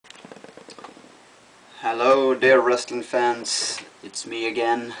Hello dear wrestling fans, it's me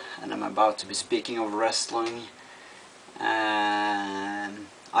again, and I'm about to be speaking of wrestling. I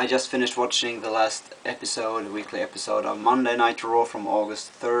just finished watching the last episode, weekly episode of Monday Night Raw from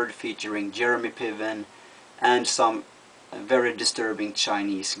August 3rd, featuring Jeremy Piven and some very disturbing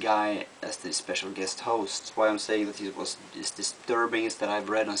Chinese guy as the special guest host. Why I'm saying that he was disturbing is that I've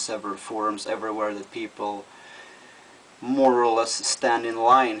read on several forums everywhere that people more or less stand in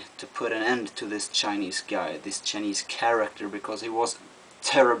line to put an end to this Chinese guy, this Chinese character, because he was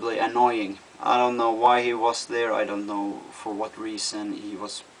terribly annoying. I don't know why he was there, I don't know for what reason he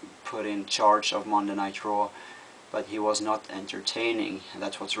was put in charge of Monday Night Raw, but he was not entertaining.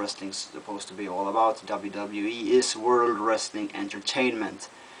 That's what wrestling's supposed to be all about. WWE is World Wrestling Entertainment.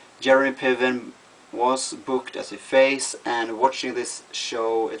 Jeremy Piven was booked as a face, and watching this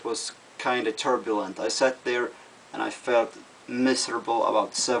show it was kinda turbulent. I sat there and I felt miserable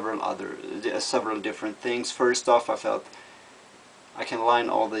about several different things. First off, I felt I can line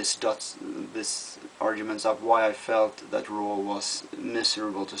all these arguments up why I felt that Raw was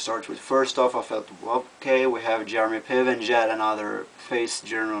miserable to start with. First off, I felt okay, we have Jeremy Piven, yet another face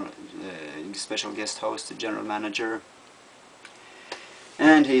special guest host, general manager,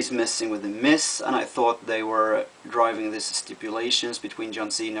 and he's messing with the Miz, and I thought they were driving these stipulations between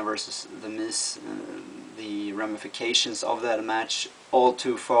John Cena versus the Miz, the ramifications of that match all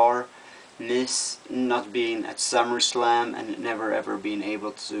too far. Miz not being at SummerSlam and never ever being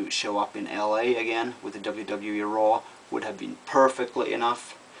able to show up in LA again with the WWE Raw would have been perfectly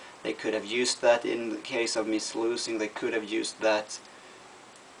enough. They could have used that in the case of Miz losing. They could have used that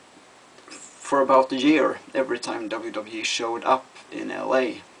for about a year every time WWE showed up in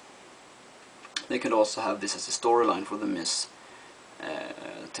LA. They could also have this as a storyline for the Miz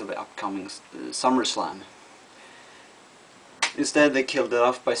till the upcoming SummerSlam. Instead they killed it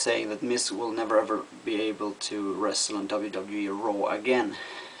off by saying that Miz will never ever be able to wrestle on WWE Raw again.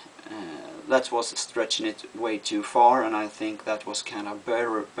 That was stretching it way too far, and I think that was kind of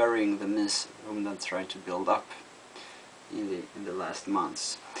burying the Miz whom they tried to build up in the last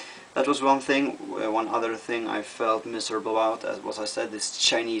months. That was one thing. One other thing I felt miserable about, as was I said, this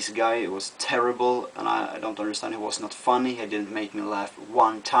Chinese guy. It was terrible, and I don't understand. He was not funny. He didn't make me laugh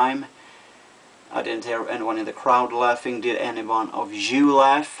one time. I didn't hear anyone in the crowd laughing. Did anyone of you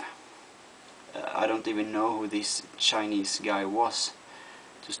laugh? I don't even know who this Chinese guy was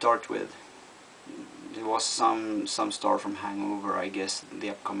to start with. It was some star from Hangover, I guess, the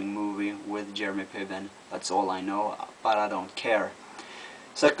upcoming movie with Jeremy Piven. That's all I know, but I don't care.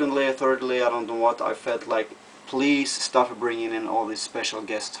 Secondly, thirdly, I don't know what, I felt like, please stop bringing in all these special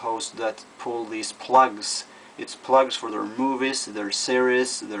guest hosts that pull these plugs. It's plugs for their movies, their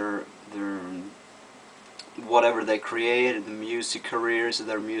series, their whatever they create, the music careers,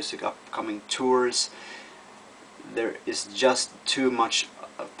 their music upcoming tours. There is just too much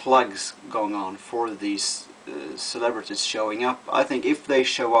plugs going on for these celebrities showing up. I think if they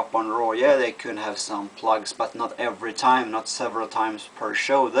show up on Raw, yeah, they could have some plugs, but not every time, not several times per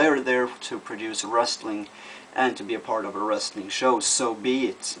show. They're there to produce wrestling and to be a part of a wrestling show, so be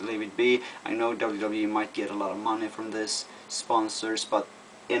it, leave it be. I know WWE might get a lot of money from this, sponsors, but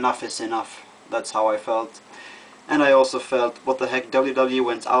enough is enough. That's how I felt. And I also felt, what the heck, WWE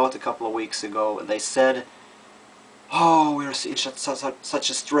went out a couple of weeks ago and they said, oh, we're in such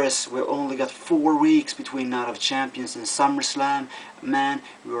a stress, we only got 4 weeks between Night of Champions and SummerSlam. Man,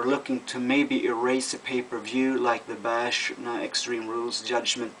 we were looking to maybe erase a pay-per-view like the Bash, Extreme Rules,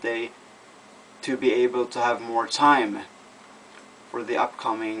 Judgment Day, to be able to have more time for the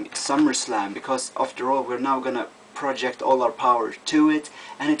upcoming SummerSlam, because after all we're now gonna project all our power to it,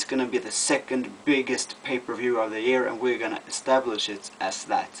 and it's gonna be the second biggest pay-per-view of the year, and we're gonna establish it as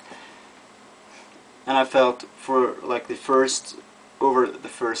that. And I felt for like over the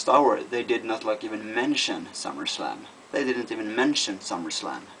first hour they did not like even mention SummerSlam. They didn't even mention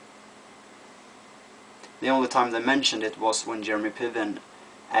SummerSlam. The only time they mentioned it was when Jeremy Piven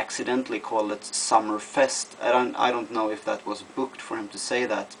accidentally called it Summerfest. I don't know if that was booked for him to say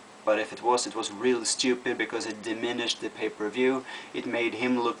that, but if it was really stupid, because it diminished the pay-per-view. It made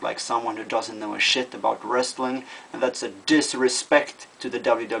him look like someone who doesn't know a shit about wrestling, and that's a disrespect to the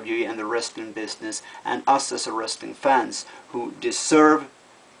WWE and the wrestling business and us as a wrestling fans, who deserve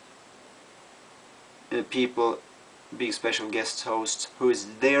people being special guest hosts, who is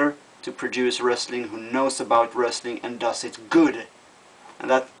there to produce wrestling, who knows about wrestling and does it good. And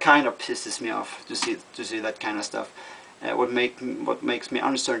that kind of pisses me off to see that kind of stuff. What makes me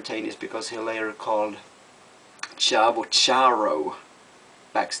uncertain is because he later called Chavo Charo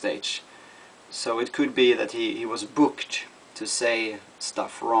backstage. So it could be that he was booked to say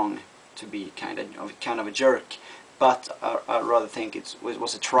stuff wrong. to be kind of a jerk. But I rather think it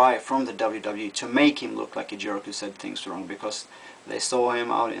was a try from the WWE to make him look like a jerk who said things wrong, because they saw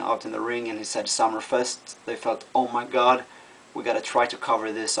him out in the ring and he said Summerfest. They felt, oh my god, we gotta try to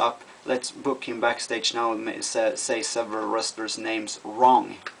cover this up. Let's book him backstage now and say several wrestlers' names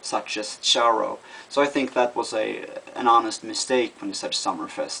wrong, such as Charo. So I think that was an honest mistake when he said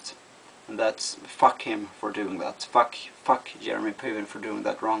Summerfest. And that's, fuck him for doing that. Fuck Jeremy Piven for doing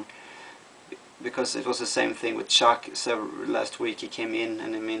that wrong. Because it was the same thing with Chuck last week. He came in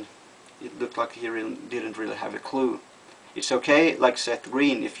and I mean, it looked like he didn't really have a clue. It's okay, like Seth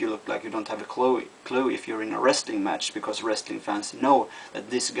Green, if you look like you don't have a clue if you're in a wrestling match, because wrestling fans know that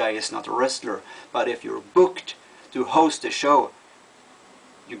this guy is not a wrestler. But if you're booked to host a show,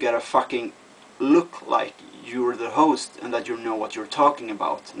 you gotta fucking look like you're the host and that you know what you're talking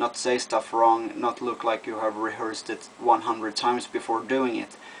about. Not say stuff wrong, not look like you have rehearsed it 100 times before doing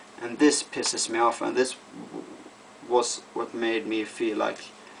it. And this pisses me off, and this was what made me feel like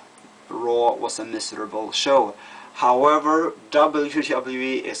Raw was a miserable show. However,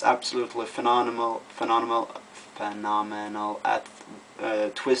 WWE is absolutely phenomenal at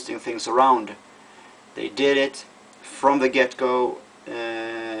twisting things around. They did it from the get-go,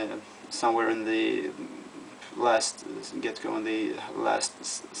 somewhere in the last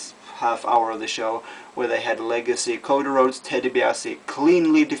half hour of the show, where they had Legacy, Cody Rhodes, Ted DiBiase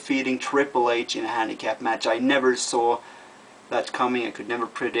cleanly defeating Triple H in a handicap match. I never saw that coming. I could never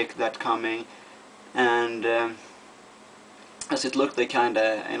predict that coming. And as it looked, they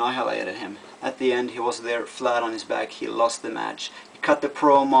kinda annihilated him. At the end, he was there flat on his back. He lost the match. He cut the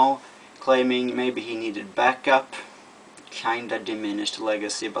promo, claiming maybe he needed backup. Kinda diminished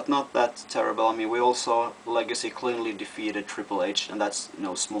Legacy, but not that terrible. I mean, we all saw Legacy cleanly defeated Triple H, and that's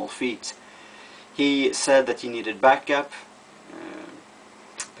no small feat. He said that he needed backup.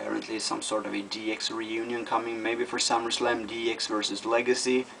 Apparently some sort of a DX reunion coming, maybe for SummerSlam, DX versus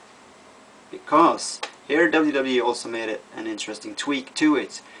Legacy. Because here WWE also made an interesting tweak to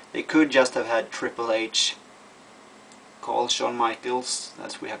it. They could just have had Triple H call Shawn Michaels,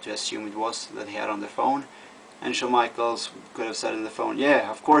 as we have to assume it was, that he had on the phone. And Shawn Michaels could have said in the phone, yeah,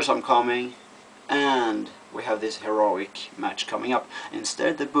 of course I'm coming, and we have this heroic match coming up.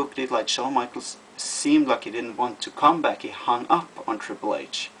 Instead they booked it like Shawn Michaels seemed like he didn't want to come back. He hung up on Triple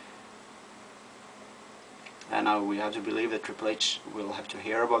H. And now we have to believe that Triple H will have to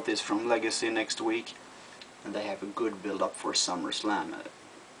hear about this from Legacy next week, and they have a good build-up for SummerSlam.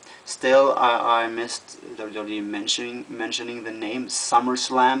 Still, I missed WWE mentioning the name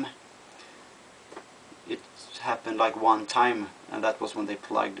SummerSlam. It happened like one time, and that was when they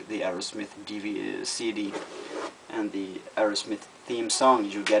plugged the Aerosmith CD and the Aerosmith theme song,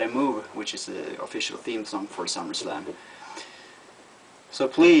 You Gotta Move, which is the official theme song for SummerSlam. So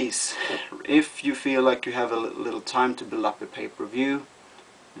please, if you feel like you have a little time to build up a pay-per-view,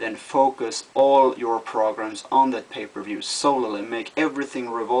 then focus all your programs on that pay-per-view solely. Make everything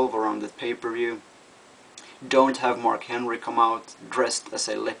revolve around that pay-per-view. Don't have Mark Henry come out dressed as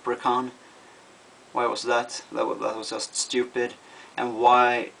a leprechaun. Why was that? That was just stupid. And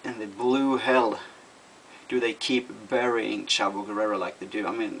why in the blue hell do they keep burying Chavo Guerrero like they do?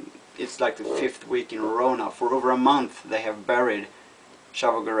 I mean, it's like the 5th week in a row now. For over a month they have buried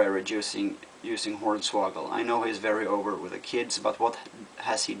Chavo Guerrero using Hornswoggle. I know he's very over with the kids, but what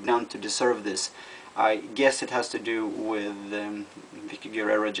has he done to deserve this? I guess it has to do with Vicky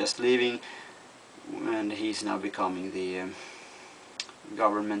Guerrero just leaving, and he's now becoming the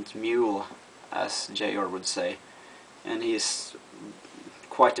government mule, as JR would say. And he's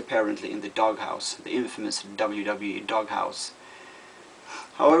quite apparently in the doghouse, the infamous WWE doghouse.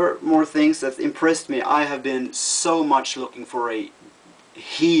 However, more things that impressed me. I have been so much looking for a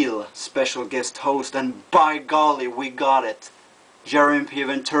heel special guest host, and by golly, we got it. Jeremy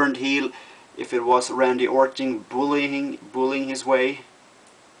Piven turned heel. If it was Randy Orton bullying his way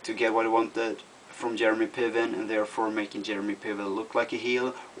to get what he wanted from Jeremy Piven, and therefore making Jeremy Piven look like a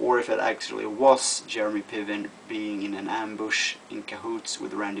heel, or if it actually was Jeremy Piven being in an ambush in cahoots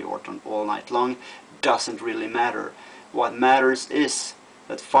with Randy Orton all night long, doesn't really matter. What matters is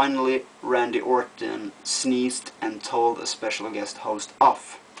that finally Randy Orton sneezed and told a special guest host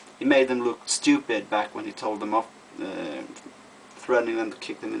off. He made them look stupid back when he told them off, threatening them to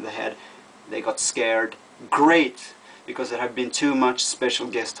kick them in the head. They got scared. Great! Because there have been too much special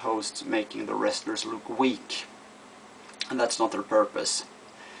guest hosts making the wrestlers look weak. And that's not their purpose.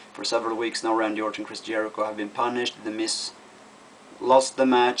 For several weeks now, Randy Orton and Chris Jericho have been punished. The Miz lost the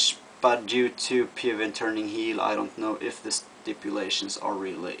match, but due to Piven turning heel, I don't know if the stipulations are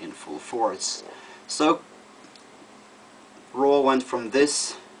really in full force. So Raw went from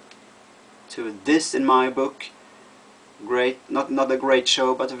this to this, in my book, great, not a great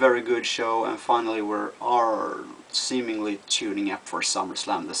show, but a very good show. And finally we are seemingly tuning up for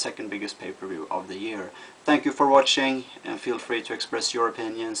SummerSlam, the second biggest pay-per-view of the year. Thank you for watching, and feel free to express your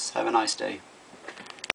opinions. Have a nice day.